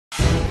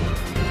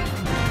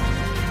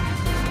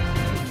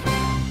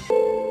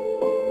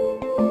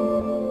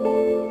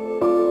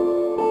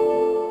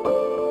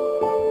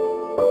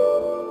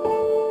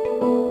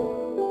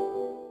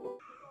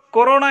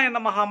Corona എന്ന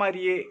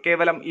മഹാമാരിയെ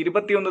കേവലം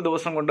 21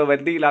 ദിവസം കൊണ്ട്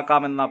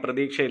വരുതിയിലാക്കാമെന്ന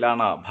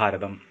പ്രതീക്ഷയിലാണ്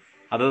ഭാരതം.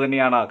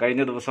 അതുതന്നെയാണ്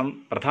കഴിഞ്ഞ ദിവസം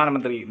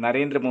പ്രധാനമന്ത്രി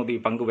നരേന്ദ്രമോദി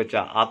പങ്കുവച്ച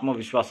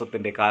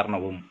ആത്മവിശ്വാസത്തിന്റെ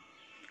കാരണവും.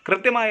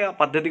 കൃത്യമായ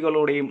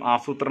പദ്ധതികളോടെയും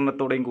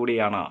ആസൂത്രണത്തോടെയും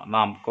കൂടിയാണ്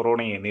നാം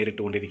കൊറോണയെ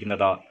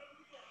നേരിട്ടുകൊണ്ടിരിക്കുന്നത്.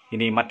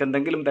 ഇനി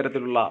മറ്റെന്തെങ്കിലും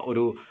തരത്തിലുള്ള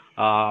ഒരു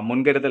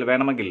മുൻകരുതൽ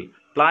വേണമെങ്കിൽ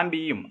പ്ലാൻ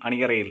ബിയും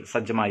അണിയറയിൽ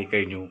സജ്ജമായി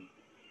കഴിഞ്ഞു.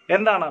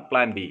 എന്താണ്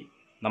പ്ലാൻ ബി?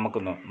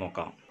 നമുക്കൊന്ന്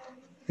നോക്കാം.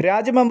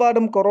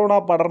 രാജ്യമെമ്പാടും കൊറോണ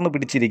പടർന്നു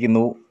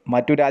പിടിച്ചിരിക്കുന്നു.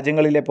 മറ്റു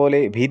രാജ്യങ്ങളിലെ പോലെ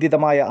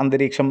ഭീതിതമായ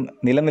അന്തരീക്ഷം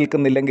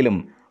നിലനിൽക്കുന്നില്ലെങ്കിലും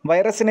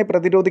വൈറസിനെ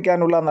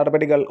പ്രതിരോധിക്കാനുള്ള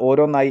നടപടികൾ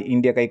ഓരോന്നായി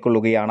ഇന്ത്യ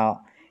കൈക്കൊള്ളുകയാണ്.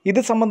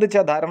 ഇത് സംബന്ധിച്ച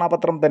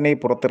ധാരണാപത്രം തന്നെ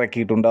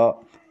പുറത്തിറക്കിയിട്ടുണ്ട്.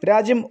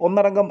 രാജ്യം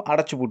ഒന്നടങ്കം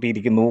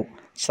അടച്ചുപൂട്ടിയിരിക്കുന്നു.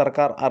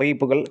 സർക്കാർ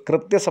അറിയിപ്പുകൾ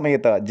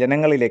കൃത്യസമയത്ത്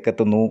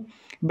ജനങ്ങളിലേക്കെത്തുന്നു.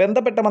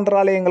 ബന്ധപ്പെട്ട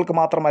മന്ത്രാലയങ്ങൾക്ക്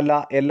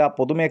മാത്രമല്ല, എല്ലാ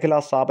പൊതുമേഖലാ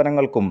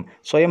സ്ഥാപനങ്ങൾക്കും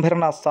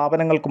സ്വയംഭരണ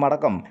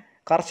സ്ഥാപനങ്ങൾക്കുമടക്കം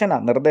കർശന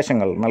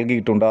നിർദ്ദേശങ്ങൾ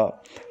നൽകിയിട്ടുണ്ട്.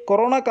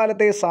 കൊറോണ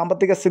കാലത്തെ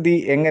സാമ്പത്തിക സ്ഥിതി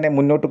എങ്ങനെ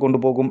മുന്നോട്ട്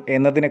കൊണ്ടുപോകും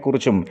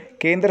എന്നതിനെക്കുറിച്ചും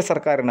കേന്ദ്ര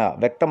സർക്കാരിന്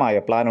വ്യക്തമായ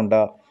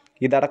പ്ലാനുണ്ട്.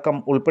 ഇതടക്കം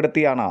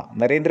ഉൾപ്പെടുത്തിയാണ്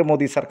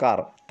നരേന്ദ്രമോദി സർക്കാർ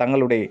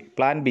തങ്ങളുടെ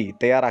പ്ലാൻ ബി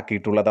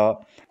തയ്യാറാക്കിയിട്ടുള്ളത്.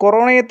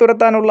 കൊറോണയെ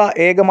തുരത്താനുള്ള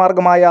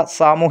ഏകമാർഗമായ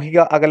സാമൂഹിക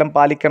അകലം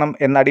പാലിക്കണം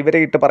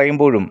എന്നടിവരയിട്ട്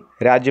പറയുമ്പോഴും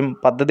രാജ്യം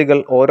പദ്ധതികൾ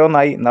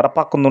ഓരോന്നായി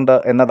നടപ്പാക്കുന്നുണ്ട്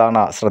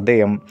എന്നതാണ്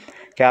ശ്രദ്ധേയം.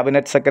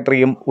 ക്യാബിനറ്റ്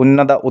സെക്രട്ടറിയും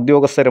ഉന്നത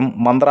ഉദ്യോഗസ്ഥരും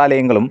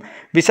മന്ത്രാലയങ്ങളും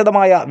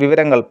വിശദമായ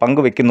വിവരങ്ങൾ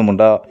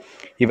പങ്കുവെക്കുന്നുമുണ്ട്.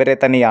 ഇവരെ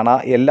തന്നെയാണ്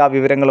എല്ലാ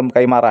വിവരങ്ങളും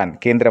കൈമാറാൻ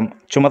കേന്ദ്രം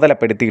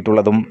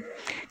ചുമതലപ്പെടുത്തിയിട്ടുള്ളതും.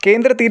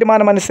 കേന്ദ്ര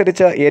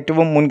തീരുമാനമനുസരിച്ച്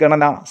ഏറ്റവും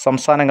മുൻഗണന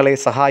സംസ്ഥാനങ്ങളെ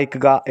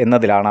സഹായിക്കുക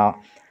എന്നതിലാണ്.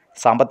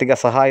 സാമ്പത്തിക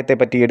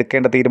സഹായത്തെപ്പറ്റി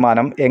എടുക്കേണ്ട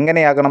തീരുമാനം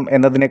എങ്ങനെയാകണം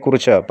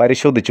എന്നതിനെക്കുറിച്ച്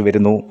പരിശോധിച്ചു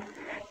വരുന്നു.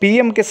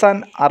 PM കിസാൻ,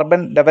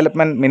 അർബൻ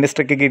ഡെവലപ്മെൻറ്റ്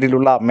മിനിസ്ട്രിക്ക്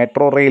കീഴിലുള്ള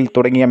മെട്രോ റെയിൽ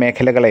തുടങ്ങിയ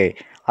മേഖലകളെ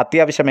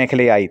അത്യാവശ്യ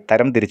മേഖലയായി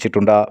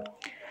തരംതിരിച്ചിട്ടുണ്ട്.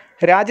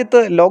 രാജ്യത്ത്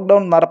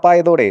ലോക്ക്ഡൗൺ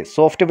നടപ്പായതോടെ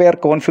സോഫ്റ്റ്വെയർ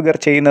കോൺഫിഗർ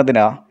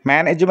ചെയ്യുന്നതിന്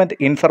മാനേജ്മെൻറ്റ്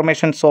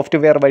ഇൻഫർമേഷൻ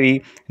സോഫ്റ്റ്വെയർ വഴി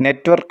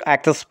നെറ്റ്വർക്ക്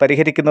ആക്സസ്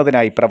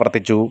പരിഹരിക്കുന്നതിനായി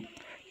പ്രവർത്തിച്ചു.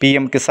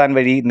 PM കിസാൻ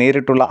വഴി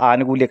നേരിട്ടുള്ള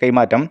ആനുകൂല്യ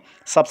കൈമാറ്റം,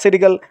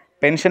 സബ്സിഡികൾ,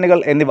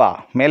 പെൻഷനുകൾ എന്നിവ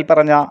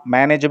മേൽപ്പറഞ്ഞ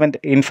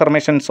മാനേജ്മെൻറ്റ്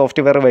ഇൻഫർമേഷൻ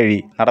സോഫ്റ്റ്വെയർ വഴി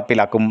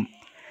നടപ്പിലാക്കും.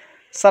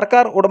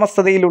 സർക്കാർ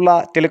ഉടമസ്ഥതയിലുള്ള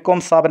ടെലികോം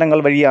സ്ഥാപനങ്ങൾ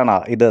വഴിയാണ്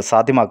ഇത്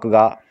സാധ്യമാക്കുക.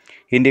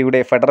 ഇന്ത്യയുടെ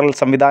ഫെഡറൽ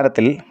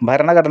സംവിധാനത്തിൽ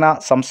ഭരണഘടന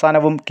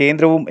സംസ്ഥാനവും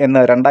കേന്ദ്രവും എന്ന്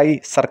രണ്ടായി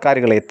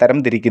സർക്കാരുകളെ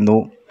തരംതിരിക്കുന്നു.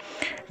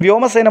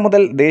 വ്യോമസേന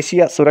മുതൽ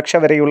ദേശീയ സുരക്ഷ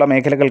വരെയുള്ള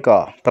മേഖലകൾക്ക്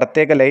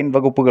പ്രത്യേക ലൈൻ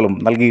വകുപ്പുകളും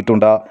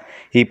നൽകിയിട്ടുണ്ട്.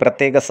 ഈ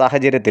പ്രത്യേക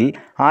സാഹചര്യത്തിൽ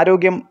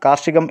ആരോഗ്യം,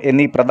 കാർഷികം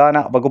എന്നീ പ്രധാന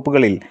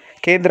വകുപ്പുകളിൽ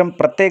കേന്ദ്രം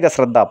പ്രത്യേക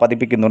ശ്രദ്ധ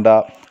പതിപ്പിക്കുന്നുണ്ട്.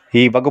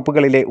 ഈ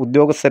വകുപ്പുകളിലെ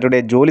ഉദ്യോഗസ്ഥരുടെ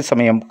ജോലി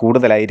സമയം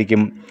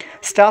കൂടുതലായിരിക്കും.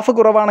 സ്റ്റാഫ്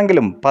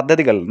കുറവാണെങ്കിലും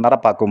പദ്ധതികൾ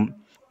നടപ്പാക്കും.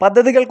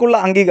 പദ്ധതികൾക്കുള്ള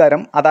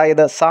അംഗീകാരം,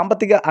 അതായത്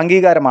സാമ്പത്തിക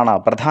അംഗീകാരമാണ്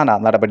പ്രധാന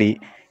നടപടി.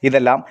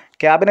 ഇതെല്ലാം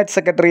ക്യാബിനറ്റ്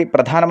സെക്രട്ടറി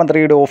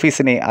പ്രധാനമന്ത്രിയുടെ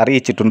ഓഫീസിനെ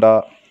അറിയിച്ചിട്ടുണ്ട്.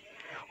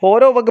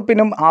 ഓരോ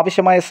വകുപ്പിനും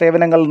ആവശ്യമായ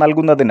സേവനങ്ങൾ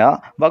നൽകുന്നതിന്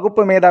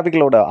വകുപ്പ്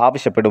മേധാവികളോട്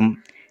ആവശ്യപ്പെടും.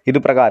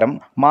 ഇതുപ്രകാരം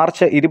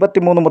മാർച്ച്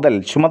 23 മുതൽ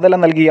ചുമതല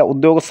നൽകിയ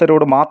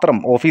ഉദ്യോഗസ്ഥരോട് മാത്രം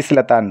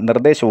ഓഫീസിലെത്താൻ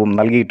നിർദ്ദേശവും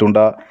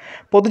നൽകിയിട്ടുണ്ട്.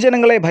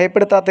 പൊതുജനങ്ങളെ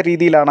ഭയപ്പെടുത്താത്ത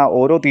രീതിയിലാണ്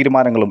ഓരോ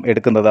തീരുമാനങ്ങളും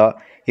എടുക്കുന്നത്.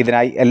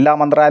 ഇതിനായി എല്ലാ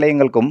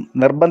മന്ത്രാലയങ്ങൾക്കും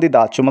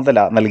നിർബന്ധിത ചുമതല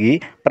നൽകി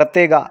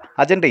പ്രത്യേക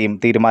അജണ്ടയും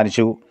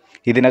തീരുമാനിച്ചു.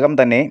 ഇതിനകം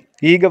തന്നെ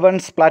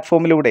ഗവേണൻസ്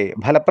പ്ലാറ്റ്ഫോമിലൂടെ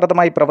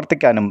ഫലപ്രദമായി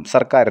പ്രവർത്തിക്കാനും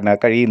സർക്കാരിന്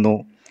കഴിയുന്നു.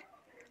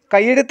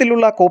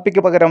 കൈയെഴുത്തിലുള്ള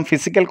കോപ്പിക്ക് പകരം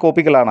ഫിസിക്കൽ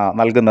കോപ്പികളാണ്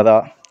നൽകുന്നത്.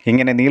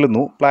 ഇങ്ങനെ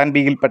നീളുന്നു പ്ലാൻ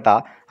ബിയിൽപ്പെട്ട,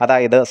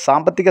 അതായത്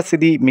സാമ്പത്തിക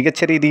സ്ഥിതി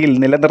മികച്ച രീതിയിൽ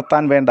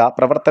നിലനിർത്താൻ വേണ്ട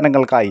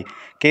പ്രവർത്തനങ്ങൾക്കായി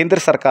കേന്ദ്ര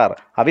സർക്കാർ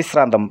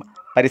അവിശ്രാന്തം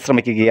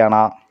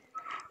പരിശ്രമിക്കുകയാണ്.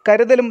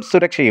 കരുതലും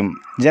സുരക്ഷയും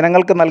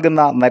ജനങ്ങൾക്ക്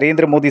നൽകുന്ന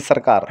നരേന്ദ്രമോദി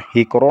സർക്കാർ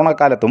ഈ കൊറോണ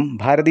കാലത്തും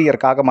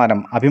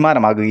ഭാരതീയർക്കാകമാനം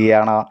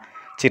അഭിമാനമാകുകയാണ്.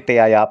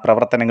 ചിട്ടയായ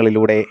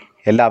പ്രവർത്തനങ്ങളിലൂടെ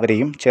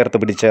എല്ലാവരെയും ചേർത്ത്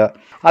പിടിച്ച്.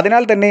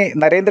 അതിനാൽ തന്നെ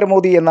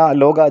നരേന്ദ്രമോദി എന്ന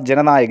ലോക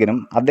ജനനായകനും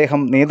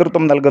അദ്ദേഹം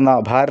നേതൃത്വം നൽകുന്ന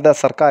ഭാരത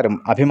സർക്കാരും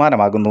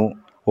അഭിമാനമാകുന്നു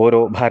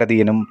ഓരോ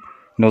ഭാരതീയനും.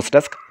 ന്യൂസ്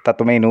ഡെസ്ക്,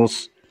 തത്വമൈ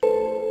ന്യൂസ്.